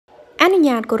នុញ្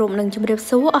ញាតគោរពនឹងជម្រាប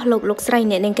សួរអស់លោកស្រី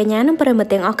អ្នកនាងកញ្ញានិងប្រិយមិត្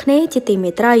តទាំងអស់គ្នាជាទី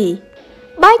មេត្រី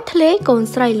បែកធ្លាយកូន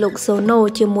ស្រីលោកសូណូ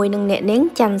ជាមួយនឹងអ្នកនាង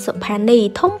ច័ន្ទសុផានី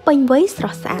ធំពេញវ័យស្រ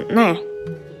ស់ស្អាតណាស់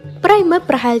ប្រិយមិត្ត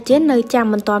ប្រហែលជានៅចាំ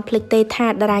មិនទាន់ភ្លេចទេថា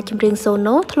តារាចម្រៀងសូ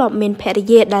ណូធ្លាប់មានភរិ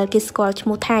យាដែលគេស្គាល់ឈ្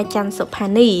មោះថាច័ន្ទសុផា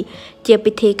នីជា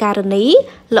ពិធីការនី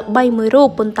ល្បីមួយរូប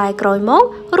ប៉ុន្តែក្រោយមក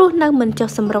រស់នៅមិនចុះ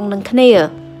សម្រុងនឹងគ្នា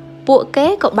ពួកគេ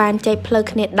ក៏បានចែកផ្លូវ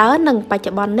គ្នាដើរនិងបច្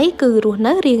ចុប្បន្ននេះគឺរស់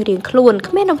នៅរៀងៗខ្លួន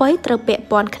គ្មានអ្វីត្រូវពាក់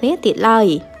ព័ន្ធគ្នាទៀតឡើយ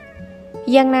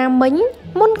យ៉ាងណាមិញ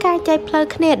មុនការចែកផ្លូវ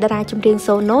គ្នាតារាចម្រៀង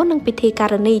សូណូនិងពិធីកា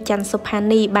រនីច័ន្ទសុផា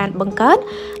នីបានបង្កើត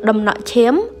ដំណក់ឈា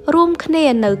មរួមគ្នា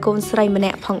នៅកូនស្រីម្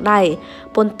នាក់ផងដែរ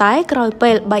ប៉ុន្តែក្រោយ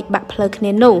ពេលបែកបាក់ផ្លូវគ្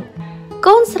នានោះ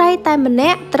កូនស្រីតែម្នា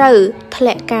ក់ត្រូវធ្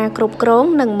លាក់ការគ្រប់គ្រង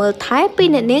និងមើលថែពី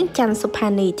អ្នកនាងច័ន្ទសុផា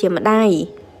នីជាម្ដាយ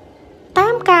តា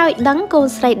មការឲ្យដឹងកូន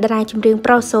ស្រីតារាចម្រៀង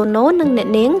ប្រុសសូណូនិងអ្នក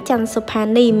នាងច័ន្ទសុផា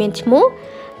នីមានឈ្មោះ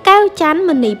កៅច័ន្ទ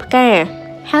មនីផ្កា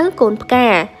ហៅកូនផ្កា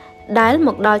ដែលម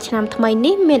កដល់ឆ្នាំថ្មី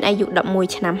នេះមានអាយុ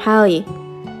11ឆ្នាំហើយ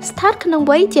ស្ថិតក្នុង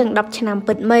វ័យជាង10ឆ្នាំ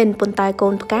ពិតមែនប៉ុន្តែកូ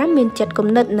នផ្កាមានចិត្តគំ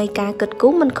និតនៃការគិតគូ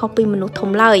រមិនខុសពីមនុស្ស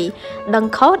ធំឡើយដឹង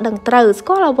ខុសដឹងត្រូវស្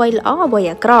គាល់អ្វីល្អអ្វី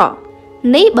អាក្រក់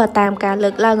នេះបើតាមការលើ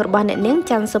កឡើងរបស់អ្នកនាង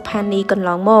ច័ន្ទសុផានីកន្ល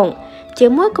ងមកជា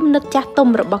មួយគំនិតចាស់ទុំ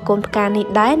របស់កូនផ្កានេះ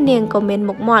ដែរនាងក៏មាន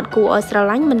មុខមាត់គួរឲ្យស្រ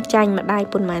ឡាញ់មិនចាញ់ម្ដាយ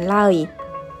ប៉ុន្មានឡើយ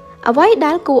អ្វី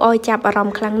ដែលគួរឲ្យចាប់អារម្ម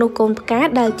ណ៍ខ្លាំងនោះកូនផ្កា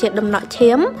ដែលជាដំណក់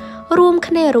ឈាមរួម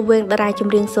គ្នារវាងតារាច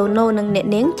ម្រៀងសូណូនិងអ្នក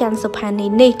នាងច័ន្ទសុផានី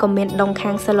នេះក៏មានដង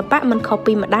ខាងសិល្បៈមិនខុស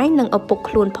ពីម្ដាយនិងឪពុក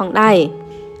ខ្លួនផងដែរ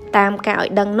តាមការឲ្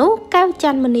យដឹងនោះកៅ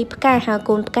ច័ន្ទមនីផ្កាហៅ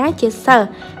កូនផ្កាជាសិស្ស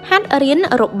ហាត់រៀន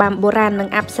របាំបុរាណនិង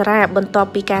អប្សរាបន្ទាប់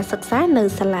ពីការសិក្សានៅ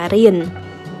សាលារៀន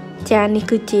ចានេះ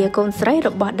គឺជាកូនស្រីរ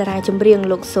បស់តារាចម្រៀង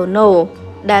លោកសូណូ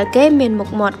ដែលគេមានមុខ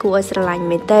មាត់គួរឲ្យស្រឡាញ់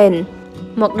មែនទែន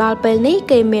មកដល់ពេលនេះ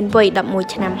គេមានវ័យ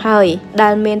11ឆ្នាំហើយដែ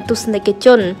លមានទស្សនិកជ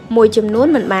នមួយចំនួន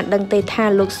មិនបានដឹងទេថា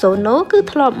លោកសូណូគឺ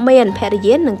ធ្លាប់មានភរិ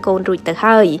យានិងកូនរួចទៅ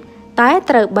ហើយតែ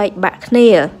ត្រូវបែកបាក់គ្នា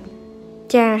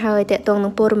ចាហើយតេតងនឹ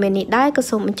ងព័ត៌មាននេះដែរក៏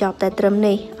សូមបញ្ចប់តែត្រឹម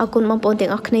នេះអរគុណបងប្អូនទាំ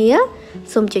ងអស់គ្នា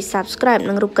សូមចុច Subscribe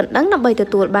និងរូបកណ្ដឹងដើម្បីទ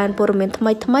ទួលបានព័ត៌មានថ្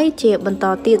មីៗជាបន្ត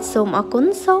ទៀតសូមអរគុណ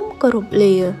សូមគោរព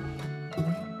លា